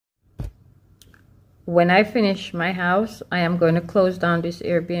When I finish my house, I am going to close down this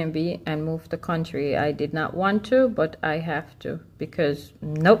Airbnb and move the country. I did not want to, but I have to, because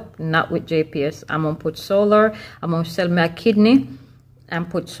nope, not with JPS. I'm going to put solar. I'm going to sell my kidney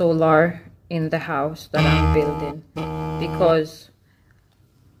and put solar in the house that I'm building, because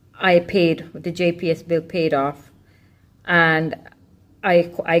I paid, the JPS bill paid off, and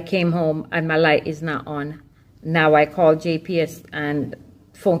I came home and my light is not on. Now I call JPS and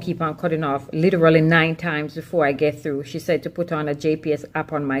phone keep on cutting off literally 9 times before I get through. She said to put on a JPS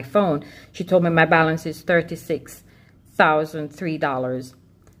app on my phone. She told me my balance is $36,003.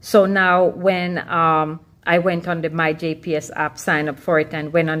 So now when I went on the My JPS app, signed up for it,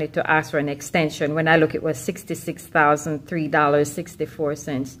 and went on it to ask for an extension, when I look, it was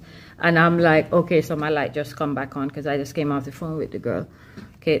 $66,003.64. And I'm like, okay, so my light just come back on, because I just came off the phone with the girl.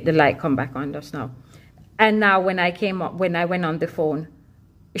 Okay, the light come back on just now. And now when I came up, when I went on the phone,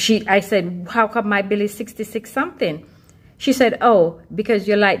 I said, how come my bill is 66 something? She said, oh, because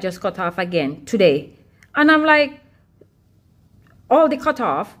your light just cut off again today. And I'm like, all the cut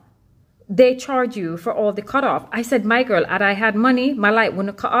off, they charge you for all the cut off. I said, my girl, had I had money, my light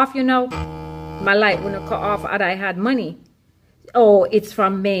wouldn't cut off, you know. My light wouldn't cut off had I had money. Oh, it's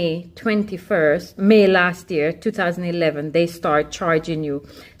from May 21st, May last year, 2011, they start charging you.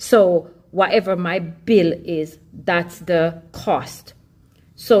 So whatever my bill is, that's the cost.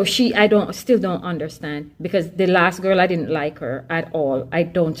 So I still don't understand, because the last girl, I didn't like her at all. I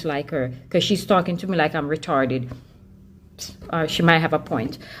don't like her, because she's talking to me like I'm retarded. She might have a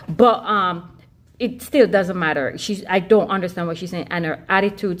point, but it still doesn't matter. I don't understand what she's saying, and her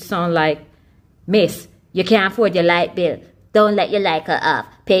attitude sound like, Miss, you can't afford your light bill. Don't let your light cut off.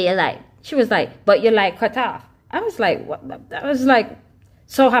 Pay your light. She was like, but your light cut off. I was like, what? I was like,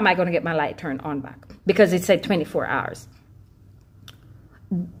 so how am I going to get my light turned on back? Because it said 24 hours.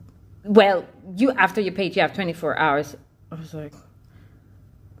 Well, after you paid, you have 24 hours. I was like,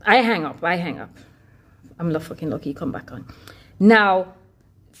 I hang up. I'm not fucking lucky. Come back on. Now,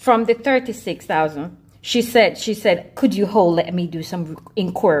 from the 36,000, she said, could you let me do some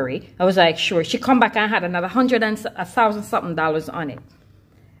inquiry? I was like, sure. She come back and had another $1,000 something on it.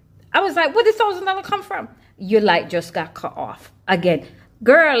 I was like, where did $1,000 come from? Your light just got cut off again.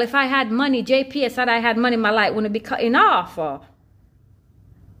 Girl, if I had money, JPS said I had money, my light wouldn't be cutting off.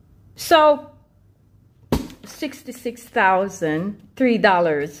 So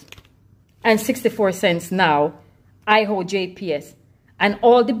 $66,003.64 now I owe JPS, and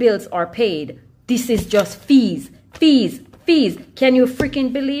all the bills are paid. This is just fees. Can you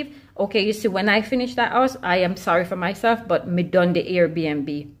freaking believe? Okay, you see, when I finish that house, I am sorry for myself, but me done the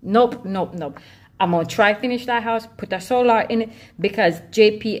Airbnb. Nope. I'm gonna try finish that house, put a solar in it, because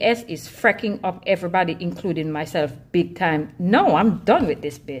JPS is freaking up everybody, including myself, big time. No, I'm done with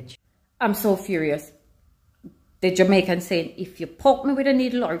this bitch. I'm so furious. The Jamaican saying, if you poke me with a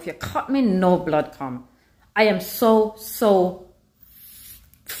needle or if you cut me, no blood come. I am so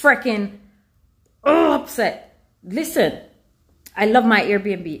freaking upset. Listen, I love my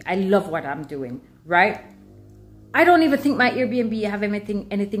Airbnb. I love what I'm doing, right? I don't even think my Airbnb have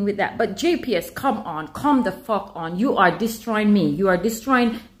anything with that. But JPS, come the fuck on. You are destroying me. You are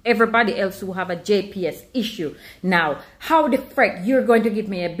destroying everybody else who have a JPS issue. Now, how the frick you're going to give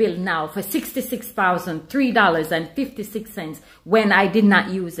me a bill now for $66,003.56 when I did not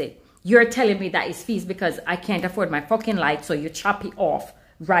use it? You're telling me that is fees because I can't afford my fucking light, so you chop it off,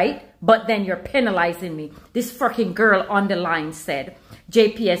 right? But then you're penalizing me. This fucking girl on the line said,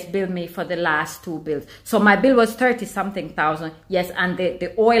 JPS billed me for the last 2 bills. So my bill was 30-something thousand. Yes, and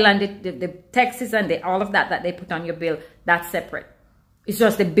the oil and the taxes and all of that they put on your bill, that's separate. It's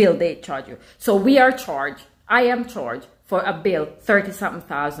just the bill they charge you. So we are charged, I am charged for a bill, 30-something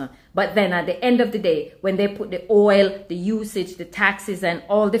thousand. But then at the end of the day, when they put the oil, the usage, the taxes, and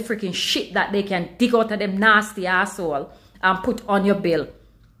all the freaking shit that they can dig out of them nasty asshole and put on your bill,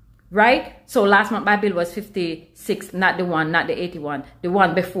 right? So last month my bill was 56, not the 81. The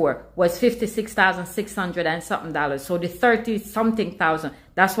one before was 56,600 and something dollars. So the 30-something thousand,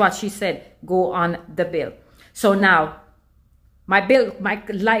 that's what she said, go on the bill. So now my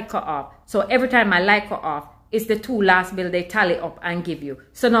light cut off. So every time my light cut off, it's the 2 last bill they tally up and give you.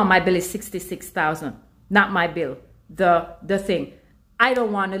 So now my bill is 66,000, not my bill, the thing. I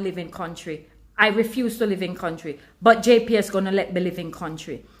don't want to live in country. I refuse to live in country, but JPS gonna let me live in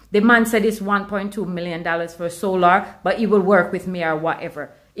country. The man said it's $1.2 million for solar, but he will work with me or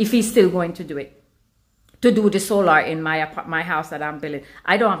whatever, if he's still going to do it. to do the solar in my house that I'm building.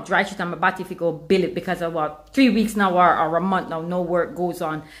 I don't have dry sheet on my body if you go build it because of what 3 weeks now or a month now, no work goes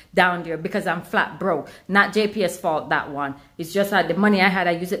on down there because I'm flat broke. Not JPS fault, that one. It's just that the money I had,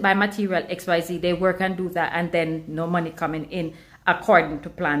 I use it by material XYZ. They work and do that, and then no money coming in according to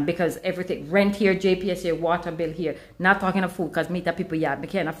plan because everything, rent here, JPS here, water bill here. Not talking of food because me the people, yeah, I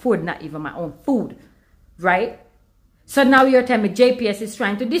can't afford not even my own food, right? So now you're telling me JPS is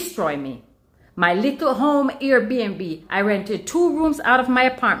trying to destroy me. My little home Airbnb, I rented 2 rooms out of my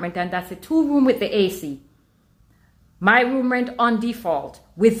apartment, and that's a 2-room with the AC. My room rent on default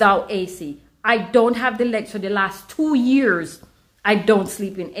without AC. I don't have the legs for the last 2 years. I don't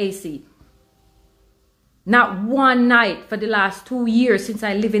sleep in AC. Not one night for the last 2 years since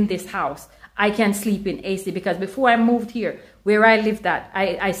I live in this house, I can sleep in AC because before I moved here, where I lived at,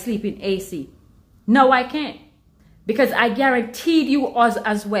 I sleep in AC. No, I can't. Because I guaranteed you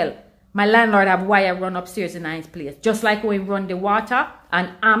as well. My landlord have wire run upstairs in his place. Just like when we run the water and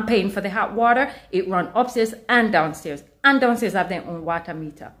I'm paying for the hot water, it run upstairs and downstairs. And downstairs have their own water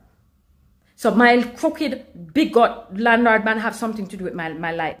meter. So my crooked, big gut landlord man have something to do with my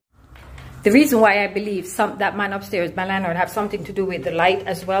light. The reason why I believe that man upstairs, my landlord, have something to do with the light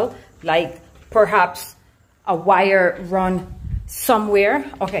as well. Like perhaps a wire run somewhere.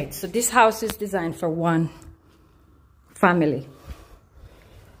 Okay, so this house is designed for one family.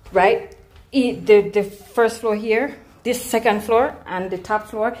 Right, the first floor here, this second floor and the top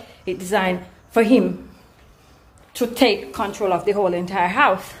floor, it designed for him to take control of the whole entire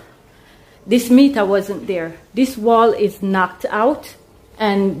house. This meter wasn't there. This wall is knocked out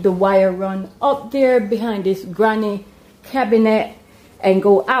and the wire run up there behind this granny cabinet and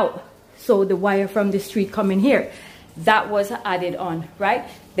go out. So the wire from the street coming here, that was added on, right?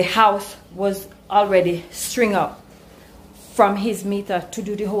 The house was already string up from his meter to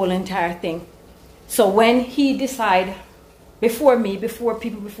do the whole entire thing. So when he decide, before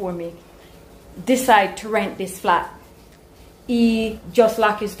people before me, decide to rent this flat, he just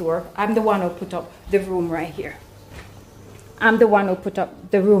locked his door. I'm the one who put up the room right here. I'm the one who put up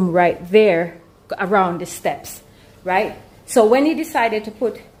the room right there around the steps, right? So when he decided to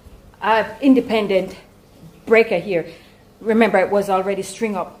put an independent breaker here, remember it was already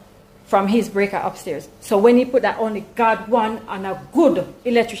string up from his breaker upstairs. So when he put that, only God one and a good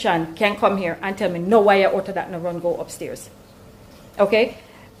electrician can come here and tell me no wire out of that no run go upstairs. Okay?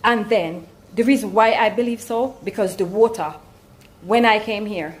 And then the reason why I believe so, because the water, when I came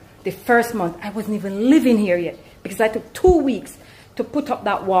here, the first month, I wasn't even living here yet because I took 2 weeks to put up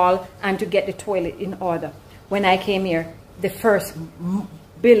that wall and to get the toilet in order. When I came here, the first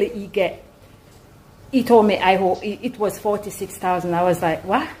bill he told me it was 46,000. I was like,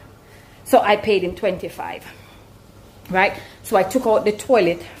 what? So I paid him 25, right? So I took out the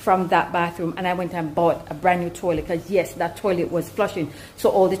toilet from that bathroom and I went and bought a brand new toilet because yes, that toilet was flushing. So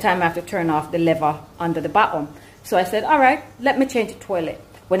all the time I have to turn off the lever under the bottom. So I said, all right, let me change the toilet.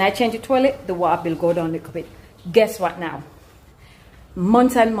 When I change the toilet, the water bill go down a little bit. Guess what now?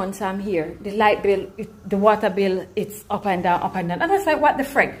 Months and months I'm here. The light bill, the water bill, it's up and down, up and down. And I was like, what the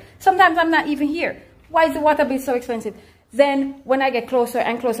frick? Sometimes I'm not even here. Why is the water bill so expensive? Then, when I get closer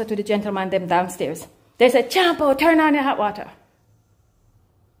and closer to the gentleman them downstairs, they say, Champo, turn on the hot water.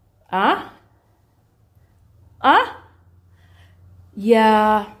 Huh? Huh?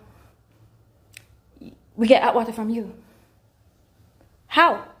 Yeah. We get hot water from you.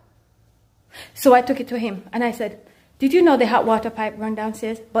 How? So I took it to him and I said, did you know the hot water pipe run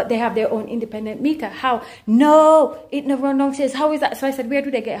downstairs? But they have their own independent meter. How? No, it never run downstairs. How is that? So I said, where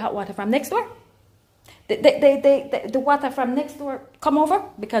do they get hot water from? Next door? The water from next door come over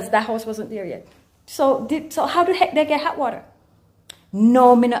because that house wasn't there yet. So how the heck they get hot water?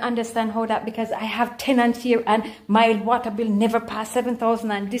 No, me not understand how that, because I have tenants here and my water bill never passed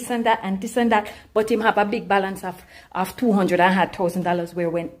 7,000 and this and that and this and that. But him have a big balance of 200 and had $1,000 where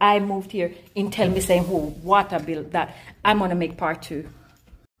when I moved here, in tell me saying, who water bill that I'm gonna make part 2.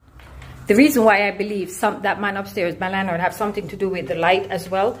 The reason why I believe that man upstairs, my landlord, have something to do with the light as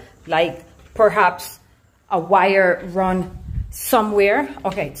well, like perhaps a wire run somewhere.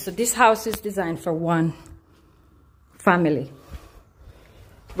 Okay, so this house is designed for one family,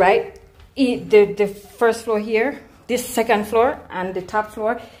 right? The first floor here, this second floor and the top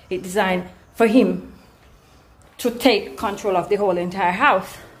floor, it designed for him to take control of the whole entire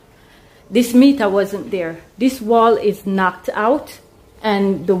house. This meter wasn't there. This wall is knocked out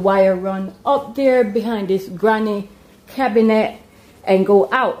and the wire run up there behind this granny cabinet and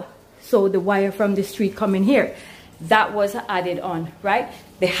go out. So the wire from the street coming here, that was added on, right?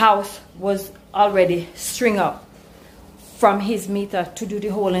 The house was already string up from his meter to do the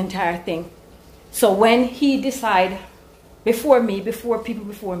whole entire thing. So when he decide, before people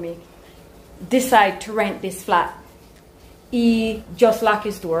before me, decide to rent this flat, he just locked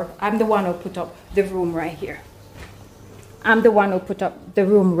his door. I'm the one who put up the room right here. I'm the one who put up the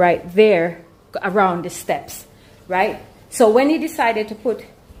room right there around the steps, right? So when he decided to put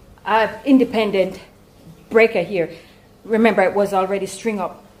an independent breaker here, remember it was already string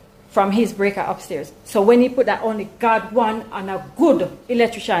up from his breaker upstairs. So when he put that, only God one and a good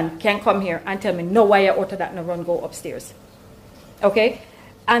electrician can come here and tell me no wire out of that no run go upstairs. Okay?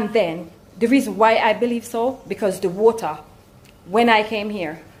 And then the reason why I believe so, because the water, when I came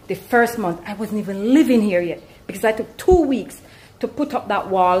here, the first month, I wasn't even living here yet, because I took 2 weeks to put up that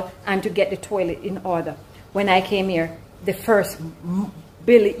wall and to get the toilet in order. When I came here, the first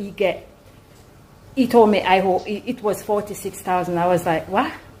bill he told me it was 46,000. I was like,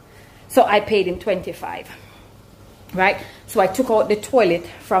 what? So I paid him 25, right? So I took out the toilet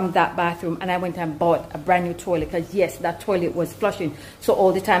from that bathroom and I went and bought a brand new toilet, because yes, that toilet was flushing. So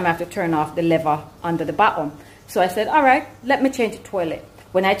all the time I have to turn off the lever under the bottom. So I said, all right, let me change the toilet.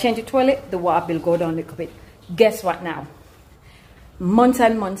 When I change the toilet, the water bill go down a little bit. Guess what now? Months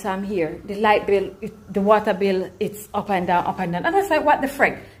and months I'm here. The light bill, the water bill, it's up and down, up and down. And I was like, what the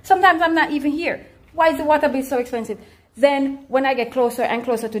frick? Sometimes I'm not even here. Why is the water bill so expensive? Then when I get closer and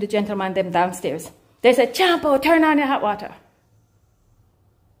closer to the gentleman them downstairs, they said, Champo, turn on the hot water.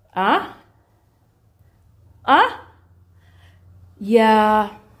 Huh? Huh? Yeah.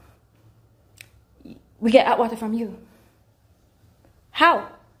 We get hot water from you. How?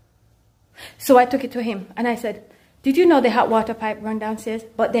 So I took it to him and I said, did you know the hot water pipe run downstairs,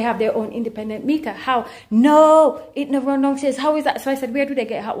 but they have their own independent meter? How? No, it never run downstairs. How is that? So I said, where do they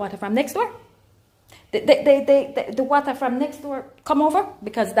get hot water from? Next door? The water from next door come over?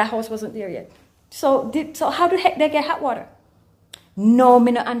 Because that house wasn't there yet. So how the heck they get hot water? No,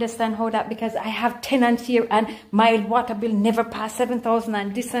 me not understand how that, because I have tenants here and my water bill never passed 7,000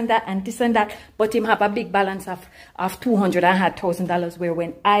 and this and that and this and that. But him have a big balance of $200 and had $1,000, where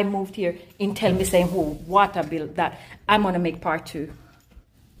when I moved here, him tell me saying, oh, water bill that I'm gonna make part 2.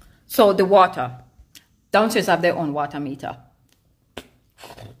 So the water, downstairs have their own water meter.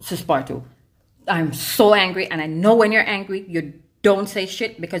 This is part 2. I'm so angry, and I know when you're angry, you don't say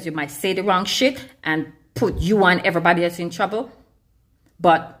shit, because you might say the wrong shit and put you and everybody else in trouble.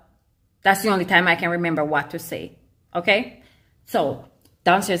 But that's the only time I can remember what to say. Okay? So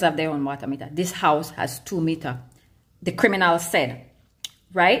downstairs have their own water meter. This house has 2 meters. The criminal said,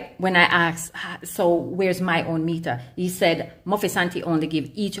 right? When I asked, so where's my own meter? He said, Muffy Santi only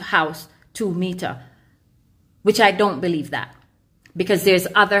give each house 2 meters, which I don't believe that. Because there's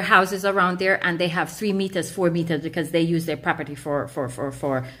other houses around there and they have 3 meters, 4 meters, because they use their property for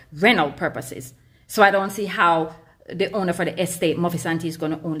rental purposes. So I don't see how the owner for the estate, Muffy Santi, is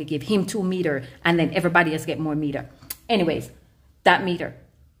going to only give him 2 meters and then everybody else get more meter. Anyways, that meter,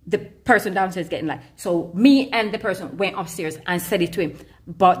 the person downstairs getting like, so me and the person went upstairs and said it to him,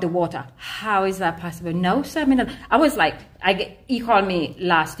 bought the water. How is that possible? No, sir. I was like, he called me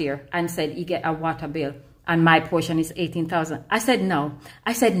last year and said he get a water bill and my portion is 18,000. I said no.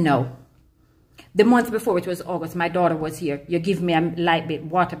 I said no. The month before, it was August, my daughter was here. You give me a light bill,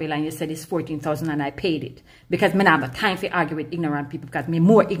 water bill, and you said it's 14,000, and I paid it. Because me not have time to argue with ignorant people, because me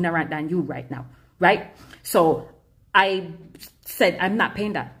more ignorant than you right now, right? So I said, I'm not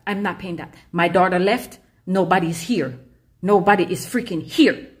paying that. I'm not paying that. My daughter left. Nobody's here. Nobody is freaking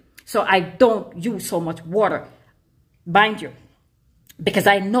here. So I don't use so much water, mind you. Because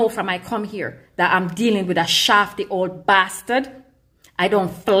I know from I come here that I'm dealing with a shafty old bastard. I don't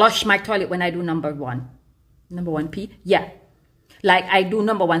flush my toilet when I do number 1. Number 1P? Yeah. Like I do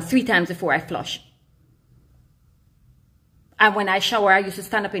number 1 3 times before I flush. And when I shower, I used to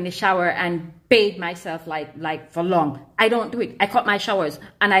stand up in the shower and bathe myself like for long. I don't do it. I cut my showers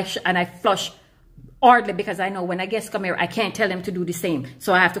and I flush orderly, because I know when a guest come here, I can't tell them to do the same.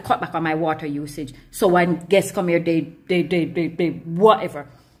 So I have to cut back on my water usage. So when guests come here, they whatever.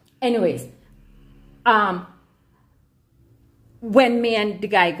 Anyways, when me and the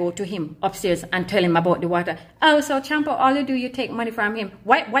guy go to him upstairs and tell him about the water, oh, so Champo, all you do, you take money from him.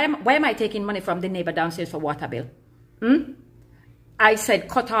 Why am I taking money from the neighbor downstairs for water bill? I said,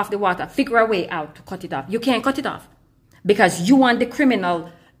 cut off the water. Figure a way out to cut it off. You can't cut it off, because you want the criminal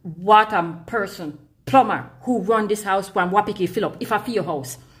water person, plumber, who run this house from Wapiki Philip, if I feel your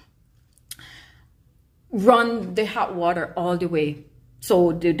house, run the hot water all the way.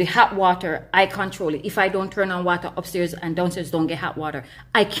 So the hot water, I control it. If I don't turn on water upstairs and downstairs don't get hot water,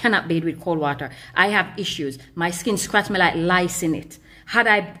 I cannot bathe with cold water. I have issues. My skin scratch me like lice in it. Had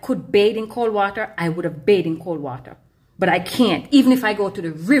I could bathe in cold water, I would have bathed in cold water. But I can't. Even if I go to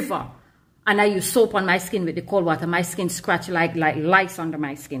the river and I use soap on my skin with the cold water, my skin scratch like lice under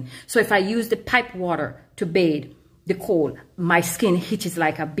my skin. So if I use the pipe water to bathe the cold, my skin hitches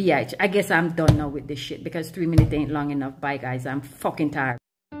like a bitch. I guess I'm done now with this shit because 3 minutes ain't long enough. Bye, guys. I'm fucking tired.